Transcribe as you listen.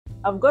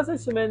I've gotten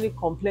so many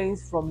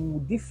complaints from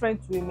different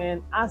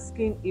women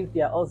asking if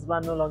their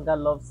husband no longer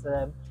loves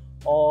them,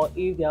 or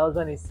if their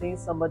husband is seeing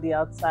somebody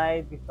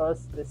outside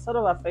because the sort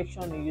of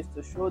affection he used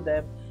to show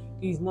them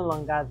is no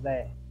longer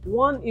there.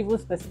 One even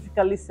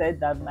specifically said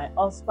that my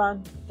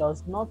husband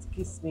does not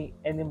kiss me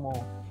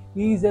anymore.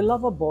 He is a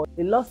lover boy.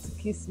 He loves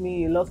to kiss me.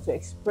 He loves to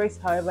express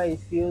however he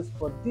feels.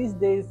 But these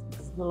days,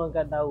 it's no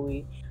longer that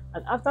way.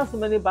 And after so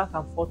many back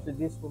and forth with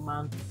this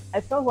woman,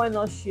 I felt why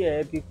not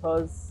share,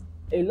 because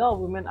a lot of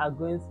women are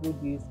going through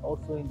this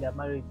also in their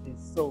marriages.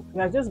 So we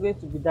are just going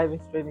to be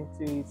diving straight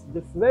into it.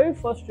 The very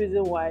first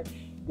reason why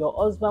your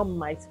husband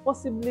might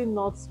possibly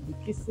not be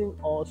kissing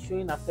or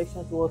showing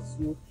affection towards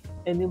you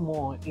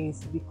anymore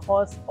is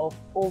because of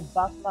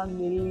over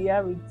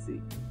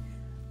familiarity.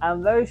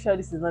 I'm very sure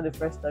this is not the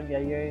first time you're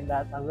hearing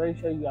that. I'm very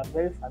sure you are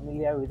very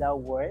familiar with that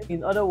word.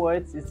 In other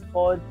words, it's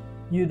called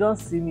 "you don't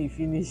see me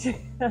finish."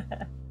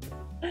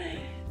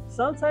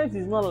 Sometimes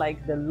it's not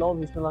like the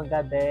love is no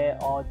longer there,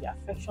 or the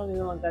affection is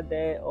no longer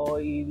there, or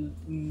he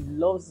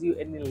loves you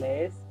any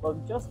less,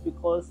 but just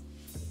because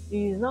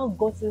he's now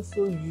gotten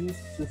so used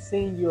to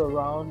seeing you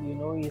around,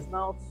 he's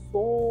now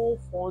so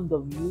fond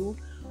of you.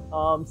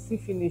 See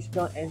finish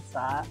don't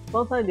enter.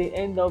 Sometimes they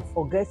end up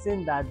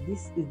forgetting that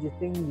this is the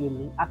thing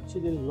you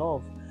actually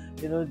love.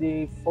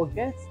 They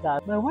forget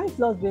that my wife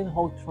loves being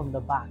hugged from the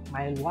back,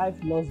 my wife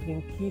loves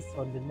being kissed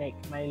on the neck,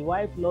 my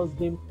wife loves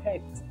being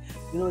pet.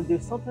 They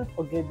sometimes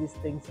forget these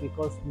things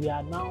because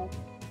you're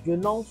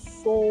now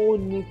so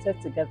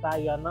knitted together,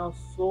 you are now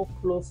so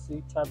close to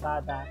each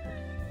other that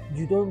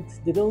they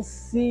don't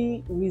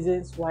see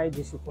reasons why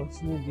they should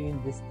continue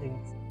doing these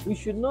things. We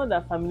should know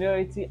that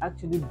familiarity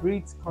actually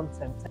breeds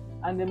contempt.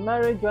 And in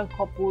marriage, when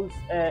couples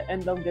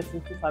end up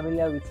getting too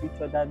familiar with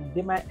each other,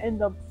 they might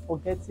end up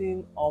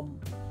forgetting,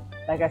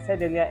 like I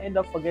said earlier, end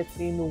up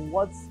forgetting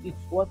what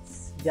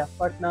their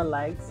partner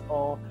likes,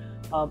 or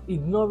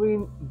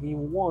ignoring the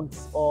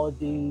wants or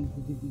the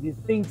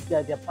things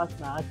that their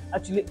partner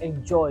actually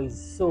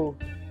enjoys. So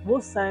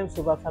most times,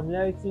 over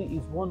familiarity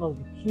is one of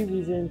the key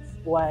reasons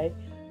why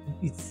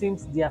it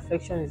seems the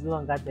affection is no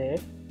longer there.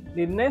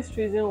 The next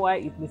reason why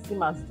it may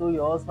seem as though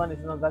your husband is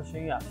no longer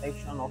showing you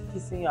affection or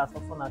kissing you as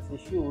often as he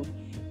should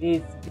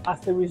is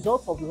as a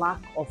result of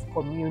lack of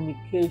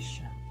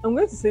communication. I'm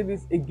going to say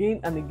this again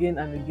and again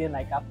and again,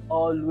 like I've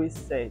always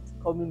said.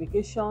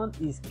 Communication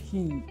is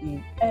key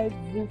in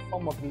every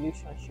form of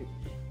relationship,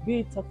 be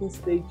it talking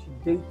stage,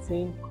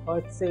 dating,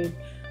 courting,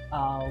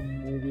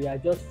 we are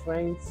just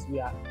friends, we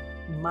are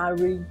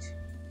married.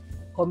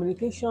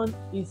 Communication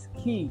is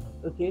key.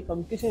 Okay,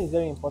 communication is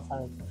very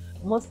important.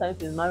 Most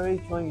times in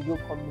marriage, when you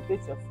don't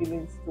communicate your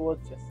feelings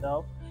towards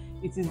yourself,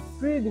 it is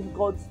pretty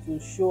difficult to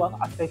show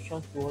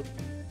affection towards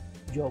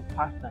your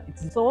partner.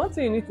 So one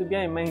thing you need to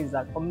bear in mind is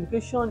that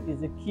communication is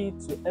the key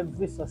to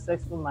every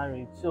successful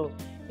marriage. So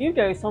if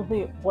there is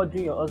something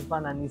bothering your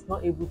husband and he's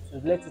not able to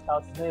let it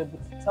out, he's not able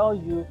to tell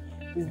you,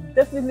 it's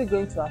definitely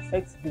going to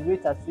affect the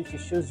rate at which he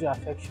shows you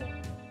affection.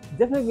 It's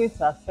definitely going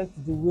to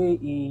affect the way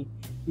he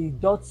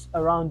dots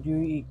around you,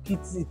 he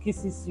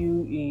kisses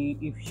you,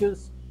 he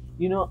shows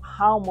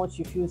how much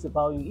he feels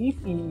about you.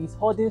 If he is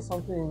holding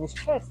something in his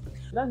chest,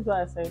 that's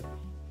why I said,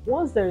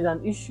 once there is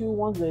an issue,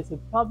 once there is a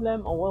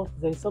problem, or once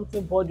there is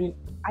something bothering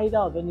either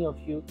of any of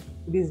you,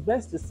 it is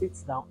best to sit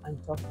down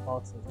and talk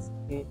about it.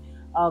 Okay,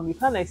 you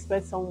can't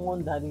expect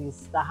someone that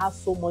has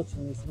so much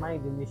in his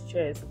mind, in his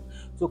chest,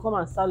 to come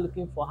and start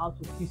looking for how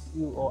to kiss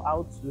you or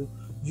how to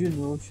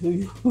show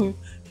you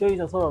show you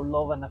some sort of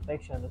love and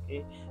affection.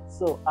 Okay,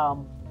 so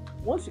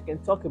once you can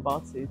talk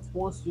about it,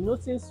 once you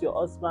notice your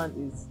husband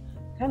is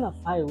kind of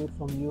far away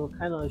from you,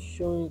 kind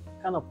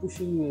of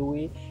pushing you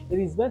away, it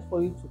is best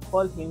for you to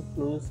call him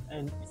close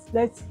and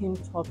let him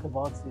talk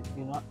about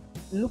it.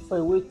 Look for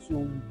a way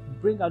to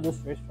bring out those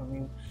stress from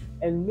him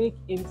and make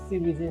him see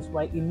reasons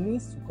why he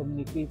needs to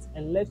communicate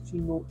and let you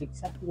know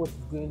exactly what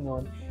is going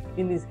on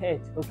in his head.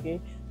 Okay,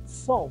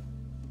 so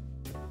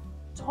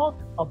talk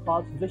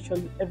about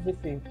virtually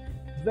everything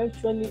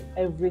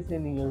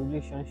in your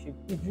relationship.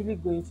 It's really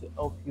going to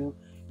help you.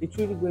 It's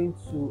really going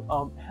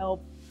to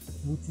help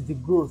with the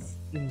growth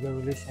in your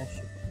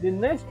relationship. The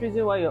next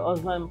reason why your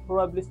husband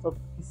probably stopped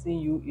kissing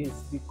you is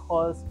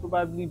because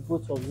probably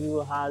both of you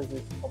has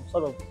some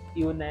sort of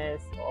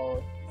illness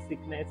or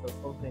sickness or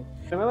something.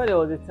 I remember there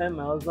was a time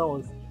my husband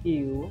was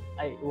ill.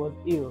 I was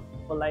ill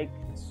for like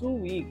 2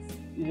 weeks.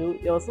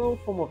 There was some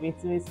form of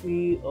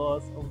intimacy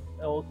or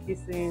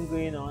kissing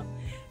going on,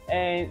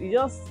 and it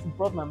just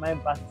brought my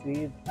mind back to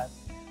it that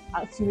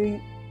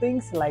actually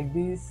things like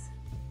this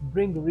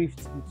bring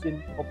rifts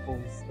between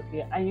couples.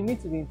 Okay, and you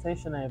need to be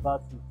intentional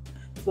about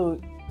it. So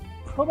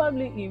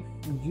probably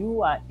if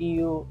you are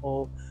ill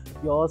or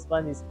your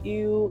husband is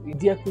ill,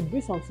 there could be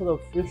some sort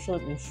of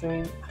friction in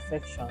showing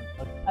affection.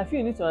 I feel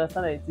you need to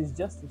understand that it is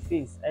just a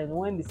phase, and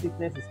when the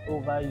sickness is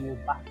over, you're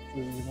back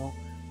to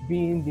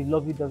being the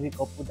lovey-dovey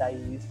couple that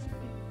you used to be.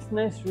 This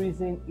next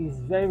reason is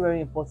very, very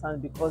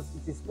important because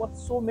it is what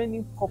so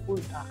many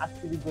couples are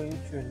actually going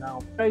through now.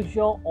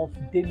 Pressure of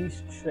daily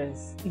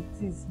stress.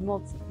 It is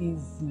not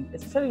easy,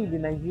 especially with the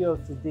Nigeria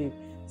of today.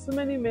 So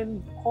many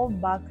men come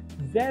back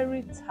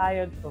very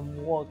tired from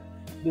work.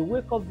 They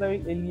wake up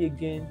very early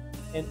again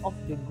and off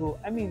they go.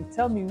 I mean,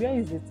 tell me, where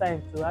is the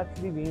time to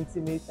actually be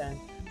intimate and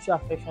show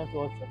affection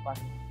towards your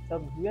partner? Tell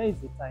me, where is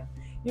the time?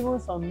 Even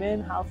some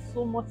men have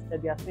so much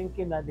that they are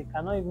thinking that they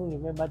cannot even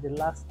remember the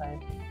last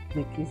time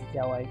they kissed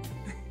their wife.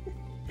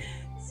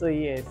 So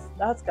yes,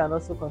 that can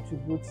also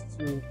contribute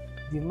to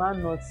the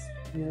man not,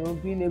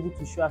 being able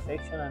to show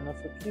affection and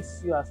also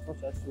kiss you as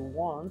much as you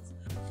want.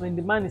 When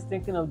the man is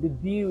thinking of the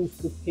bills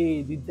to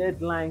pay, the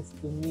deadlines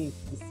to meet,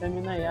 the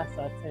seminar he has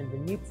to attend, the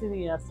meeting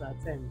he has to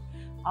attend,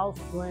 house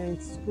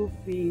rent, school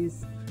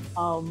fees,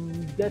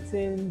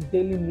 getting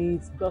daily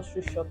needs,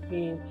 grocery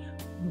shopping,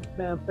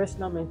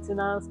 personal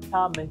maintenance,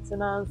 car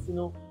maintenance,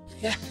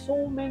 there's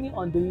so many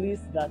on the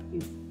list that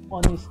is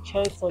on his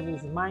chest, on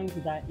his mind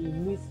that he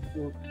needs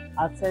to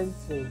attend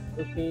to.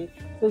 Okay,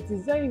 so it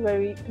is very,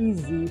 very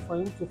easy for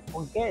him to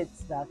forget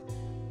that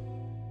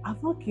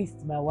I've not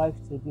kissed my wife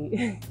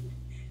today.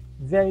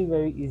 Very,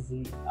 very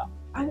easy.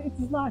 And it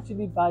is not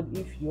actually bad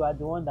if you are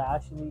the one that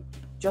actually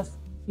just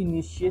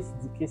initiates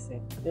the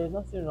kissing. There's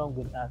nothing wrong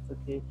with that,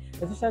 okay?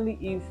 Especially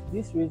if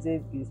this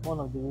reason is one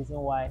of the reasons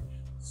why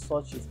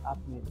such is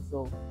happening.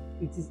 So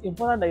it is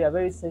important that you're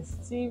very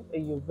sensitive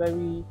and you're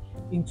very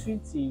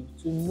intuitive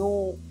to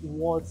know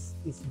what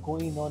is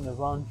going on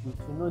around you,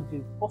 to know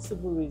the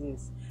possible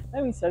reasons.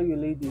 Let me tell you,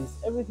 ladies,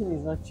 everything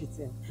is not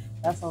cheating.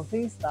 There are some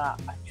things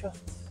that are just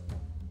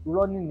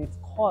running its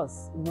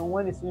course.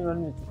 When it's really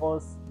running its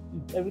course,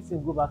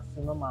 everything go back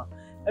to normal.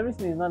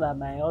 Everything is not that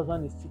my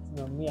husband is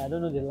cheating on me. I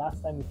don't know the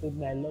last time he told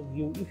me I love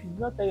you. If he did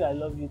not tell you I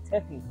love you,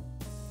 tell him.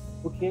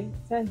 Okay,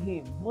 tell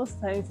him.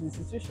 Most times the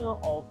situation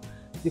of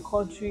the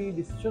country,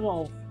 the situation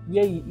of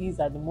where he is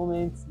at the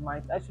moment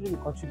might actually be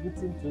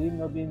contributing to him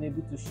not being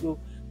able to show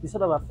the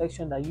sort of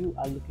affection that you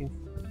are looking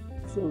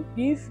for. So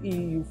if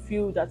you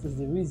feel that is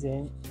the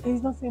reason,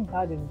 there's nothing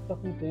bad in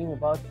talking to him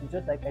about it.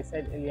 Just like I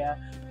said earlier,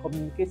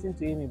 communicating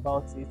to him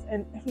about it,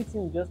 and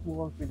everything will just move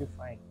on pretty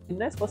fine. The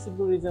next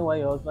possible reason why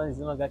your husband is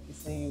no longer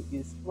kissing you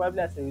is probably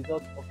as a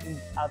result of him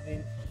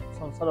having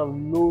some sort of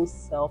low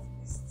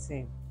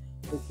self-esteem.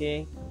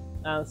 Okay,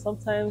 and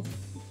sometimes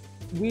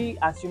we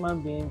as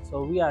human beings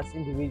or we as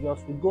individuals,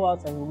 we go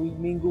out and we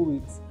mingle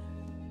with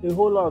a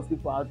whole lot of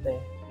people out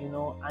there, and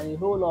a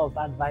whole lot of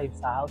bad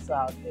vibes are also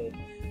out there.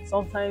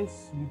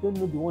 Sometimes you don't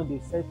know the one they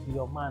said to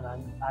your man,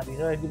 and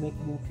it's already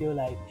making him feel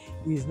like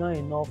he's not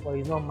enough or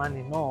he's not man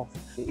enough.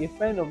 A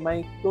friend of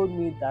mine told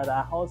me that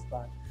her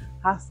husband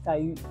asked her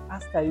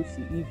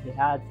if he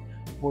had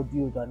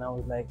body odor, and I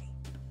was like,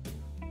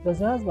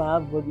 does your husband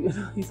have body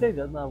odor? He said he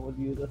doesn't have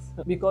body odor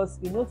because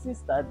he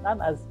noticed that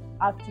has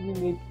actually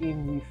made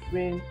him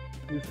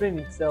refrain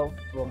himself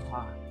from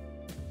her.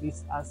 It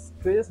has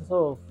created some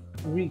sort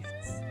of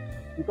rifts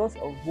because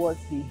of what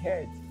he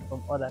heard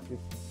from other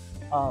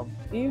people.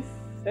 If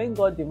thank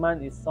God the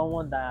man is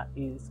someone that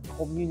is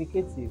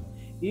communicative,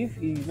 if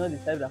he is not the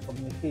type that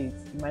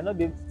communicates, he might not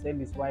be able to tell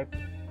his wife,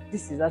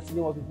 this is actually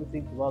what people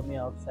think about me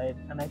outside,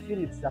 and I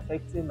feel it's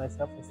affecting my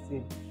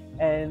self-esteem.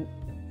 And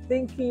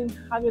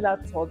having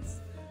that thought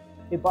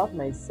about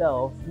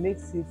myself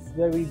makes it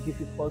very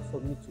difficult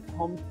for me to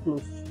come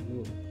close to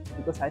you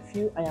because I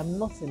feel I am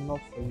not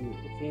enough for you.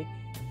 Okay,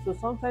 so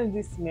sometimes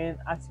these men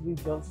actually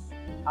just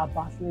are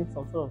battling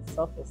some sort of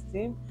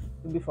self-esteem,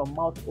 maybe from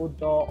mouth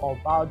odor or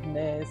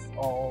baldness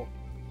or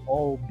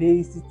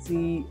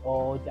obesity,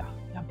 or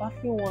they're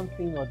battling one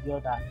thing or the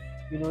other,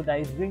 that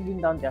is bringing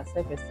down their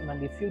self-esteem,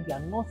 and they feel they are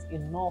not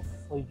enough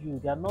for you.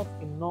 They are not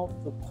enough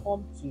to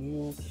come to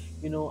you,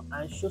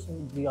 and show some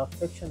of the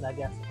affection that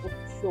they are supposed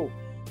to show.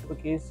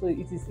 Okay, so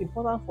it is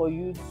important for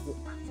you to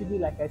actually,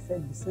 like I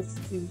said, be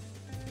sensitive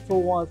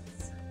towards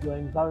your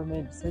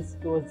environment, be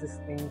sensitive towards these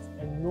things,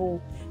 and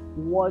know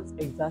what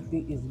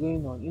exactly is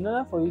going on in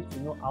order for you to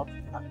know how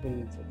to tackle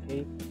it.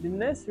 Okay, the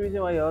next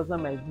reason why your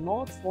husband might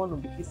not want to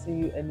be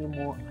kissing you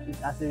anymore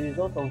is as a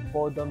result of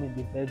boredom in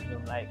the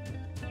bedroom. Like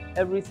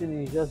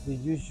everything is just the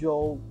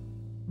usual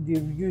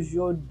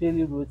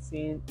daily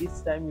routine.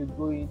 Each time you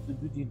go in to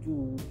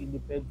do in the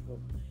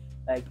bedroom,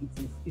 like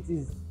it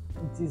is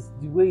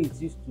the way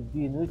it used to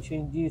be, no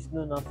changes,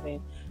 no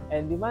nothing,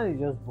 and the man is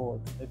just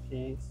bored.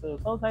 Okay, so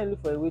sometimes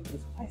look for a way to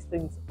spice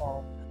things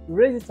up,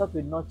 raise it up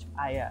a notch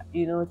higher.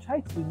 Try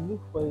to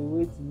look for a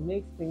way to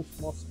make things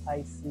more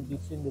spicy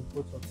between the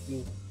both of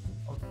you.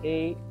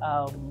 Okay,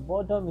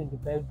 boredom in the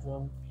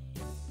bedroom,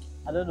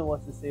 I don't know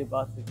what to say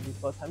about it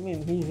because I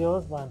mean he's your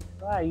husband.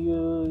 Why are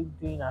you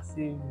doing as if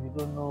you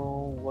don't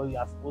know what you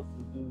are supposed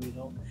to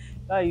do?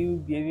 Why are you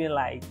behaving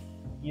like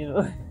you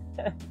know?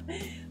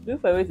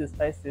 Look for a way to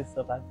spice things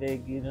up. I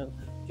beg,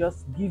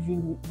 just give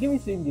it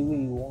to him the way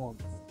he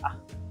wants.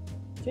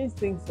 Change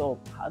things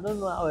up. I don't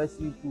know how else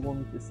you people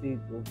want me to say it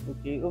though.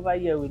 Okay, over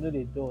here we know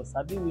the door.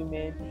 Sabi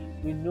women,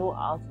 we know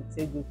how to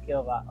take good care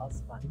of our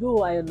husband.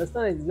 Though I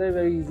understand it's very,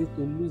 very easy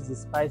to lose the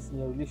spice in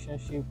your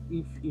relationship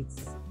if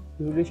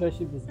the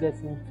relationship is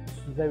getting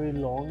very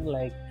long,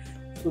 like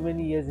so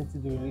many years into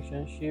the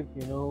relationship,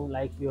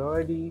 like you're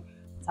already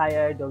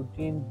tired of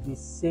doing the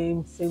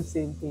same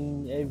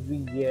thing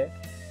every year.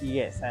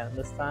 Yes, I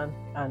understand,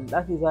 and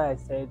that is why I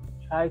said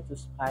try to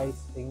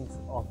spice things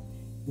up.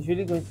 It's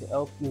really going to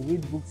help you.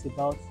 Read books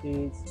about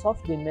it, surf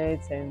the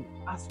net, and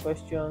ask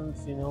questions.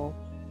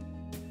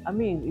 I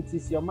mean, it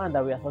is your man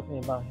that we are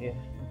talking about here.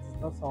 It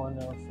is not someone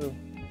else. So,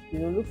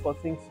 look for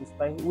things to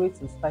spice, way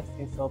to spice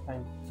things up,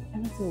 and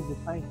everything will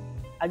be fine.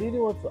 I didn't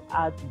want to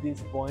add to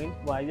this point,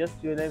 but I just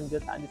feel let me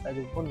just add this as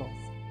a bonus.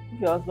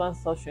 If your husband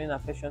starts showing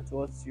affection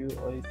towards you,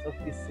 or he stops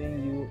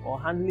kissing you, or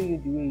handling you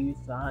the way he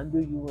used to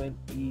handle you when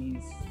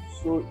he's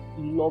so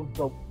loved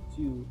up with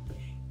you,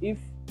 if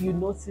you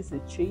notice a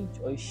change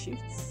or a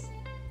shift,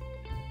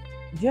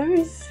 there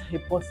is a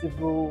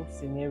possible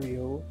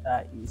scenario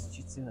that he's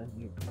cheating on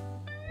you.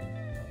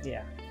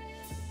 Yeah.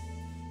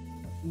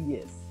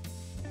 Yes.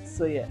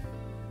 So yeah,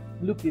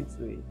 look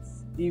into it.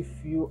 If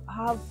your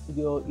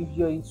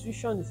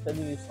intuition is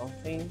telling you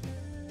something,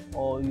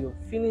 or you're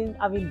feeling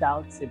having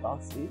doubts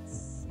about it,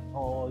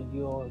 or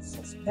you're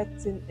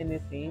suspecting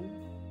anything,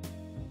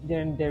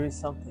 then there is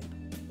something.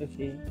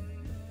 Okay.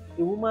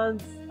 A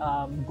woman's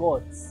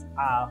gods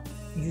are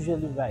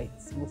usually right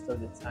most of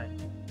the time.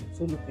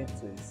 So look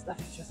into it. That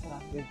is just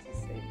what I'm going to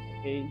say.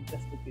 Okay,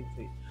 just look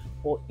into it.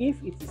 But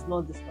if it is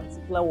not this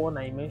particular one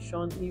I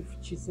mentioned, if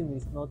cheating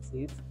is not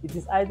it, it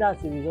is either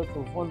as a result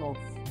of one of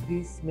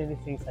these many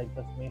things I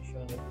just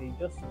mentioned. Okay,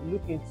 just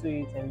look into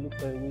it and look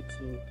for a way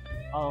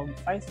to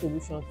find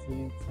solution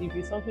to it. If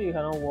it's something you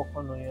cannot work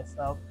on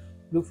yourself,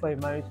 look for a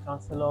marriage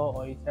counselor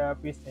or a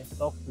therapist and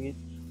talk with,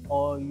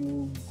 or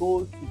you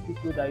go to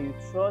people that you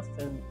trust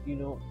and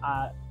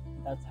are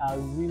that are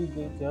really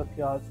going to help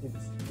you out with the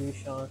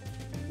situation.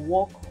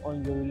 Work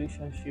on your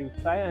relationship,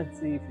 try and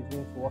see if it's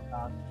going to work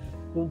out.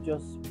 Don't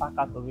just back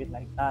out of it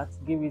like that.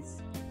 Give it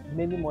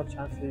many more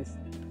chances.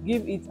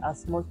 Give it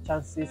as much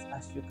chances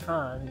as you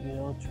can.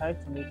 Try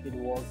to make it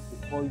work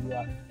before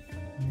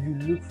you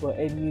look for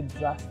any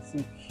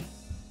drastic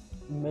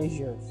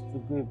measures to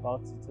go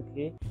about it.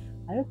 Okay,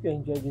 I hope you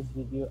enjoyed this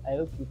video. I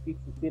hope you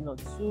picked a thing or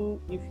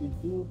two. If you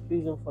do,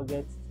 please don't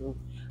forget to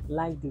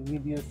like the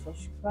video,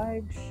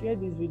 subscribe, share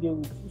this video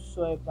with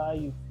whosoever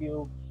you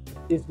feel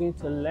is going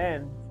to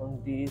learn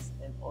from this,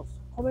 and also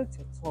comment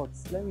your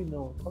thoughts. Let me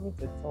know. Comment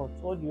your thoughts.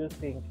 What do you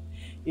think?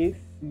 If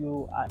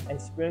you are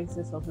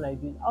experiencing something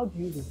like this, how do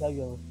you revive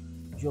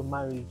your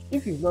marriage?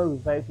 If you've not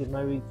revived your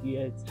marriage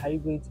yet, are you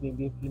going to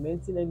be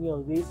implementing any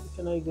of this? Which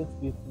one are you going to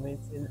be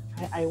implementing?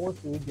 I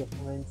want to read your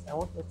comments. I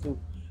want us to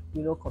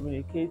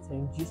communicate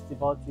and gist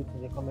about it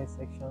in the comment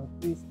section.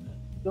 Please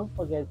don't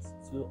forget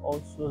to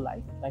also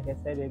like I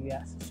said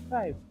earlier,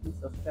 subscribe. Please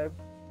subscribe,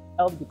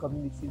 help the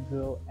community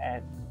grow,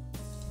 and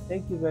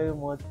thank you very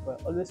much for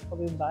always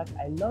coming back.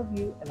 I love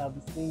you, and I'll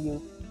be seeing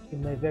you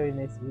in my very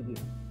next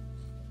video.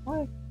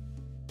 Bye.